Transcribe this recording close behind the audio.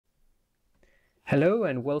Hello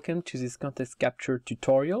and welcome to this context capture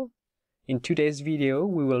tutorial. In today's video,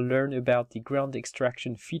 we will learn about the ground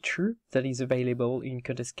extraction feature that is available in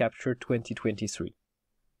Context Capture 2023.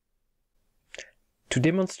 To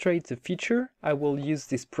demonstrate the feature, I will use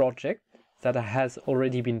this project that has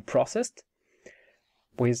already been processed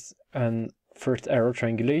with a first error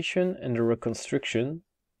triangulation and a reconstruction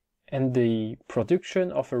and the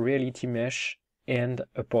production of a reality mesh and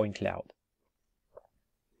a point cloud.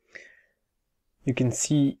 You can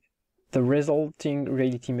see the resulting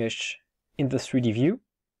reality mesh in the 3D view.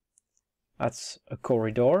 That's a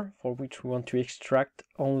corridor for which we want to extract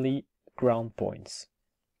only ground points.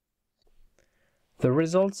 The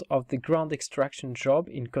results of the ground extraction job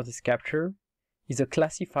in Context Capture is a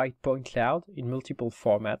classified point cloud in multiple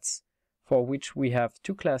formats, for which we have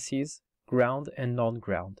two classes, ground and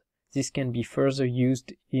non-ground. This can be further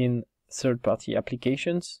used in third-party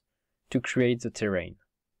applications to create the terrain.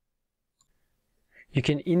 You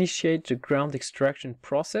can initiate the ground extraction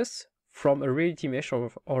process from a reality mesh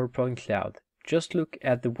or a point cloud. Just look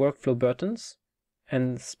at the workflow buttons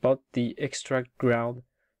and spot the extract ground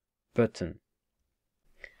button.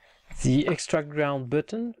 The extract ground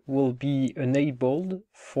button will be enabled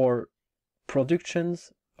for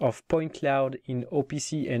productions of point cloud in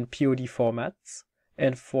OPC and POD formats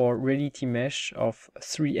and for reality mesh of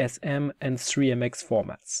 3SM and 3MX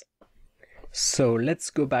formats. So let's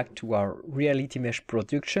go back to our reality mesh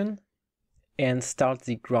production and start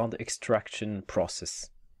the ground extraction process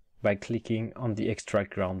by clicking on the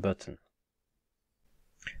extract ground button.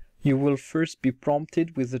 You will first be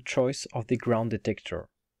prompted with the choice of the ground detector.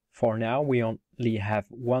 For now, we only have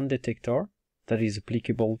one detector that is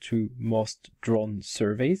applicable to most drone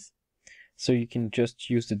surveys, so you can just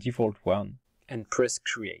use the default one and press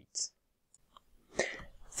create.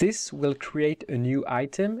 This will create a new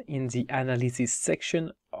item in the analysis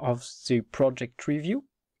section of the project review,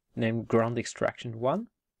 named Ground Extraction 1.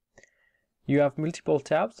 You have multiple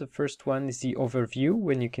tabs. The first one is the overview,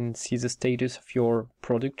 when you can see the status of your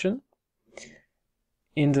production.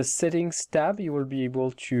 In the settings tab, you will be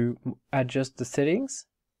able to adjust the settings.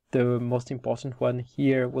 The most important one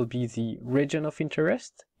here will be the region of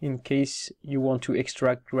interest, in case you want to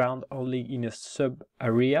extract ground only in a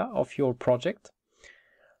sub-area of your project.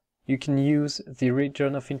 You can use the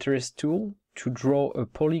region of interest tool to draw a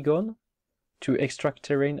polygon to extract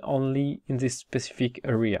terrain only in this specific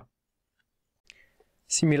area.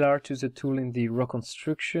 Similar to the tool in the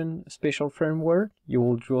reconstruction spatial framework, you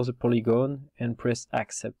will draw the polygon and press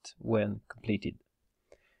accept when completed.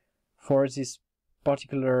 For this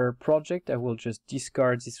particular project, I will just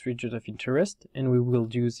discard this region of interest and we will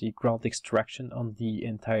do the ground extraction on the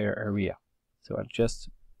entire area. So I'll just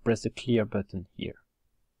press the clear button here.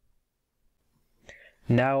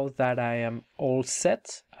 Now that I am all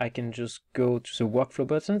set, I can just go to the workflow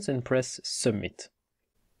buttons and press submit.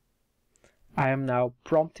 I am now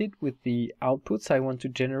prompted with the outputs I want to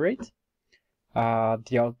generate. The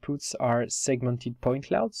outputs are segmented point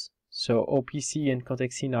clouds, so OPC and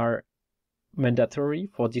context scene are mandatory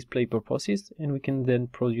for display purposes, and we can then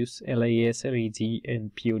produce LAS, LED,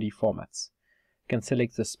 and POD formats. I can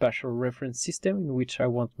select the spatial reference system in which I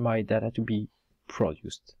want my data to be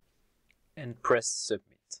produced, and press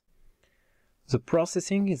submit. The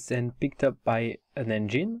processing is then picked up by an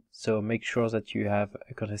engine, so make sure that you have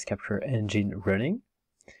a Context Capture engine running.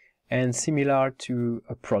 And similar to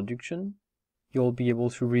a production, you'll be able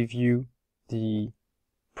to review the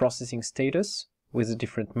processing status with the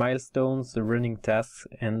different milestones, the running tasks,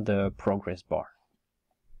 and the progress bar.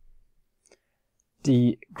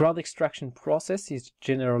 The ground extraction process is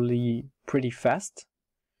generally pretty fast.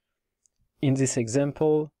 In this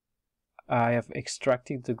example, I have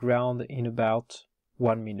extracted the ground in about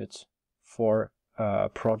 1 minute for a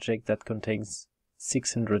project that contains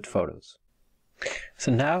 600 photos.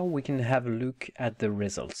 So now we can have a look at the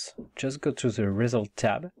results. Just go to the Result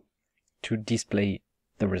tab to display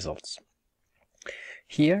the results.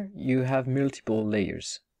 Here you have multiple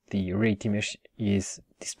layers. The reality mesh is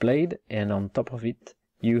displayed, and on top of it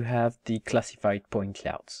you have the classified point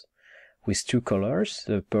clouds with two colors,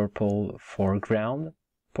 the purple for ground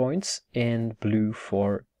points and blue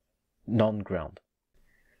for non-ground.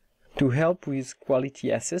 To help with quality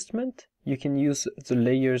assessment, you can use the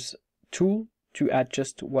layers tool to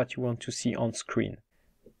adjust what you want to see on screen.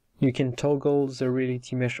 You can toggle the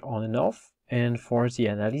reality mesh on and off, and for the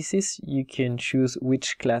analysis you can choose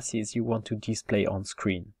which classes you want to display on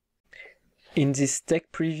screen. In this tech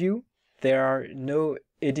preview, there are no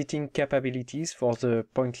editing capabilities for the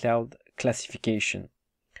point cloud classification.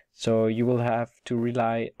 So you will have to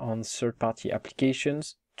rely on third-party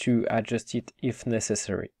applications to adjust it if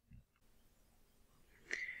necessary.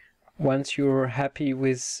 Once you're happy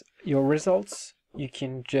with your results, you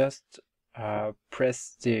can just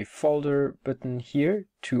press the folder button here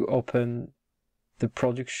to open the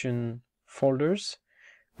production folders,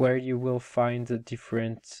 where you will find the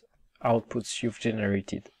different outputs you've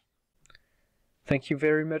generated. Thank you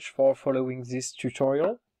very much for following this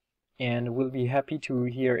tutorial, and we'll be happy to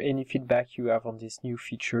hear any feedback you have on this new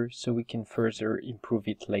feature so we can further improve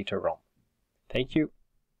it later on. Thank you.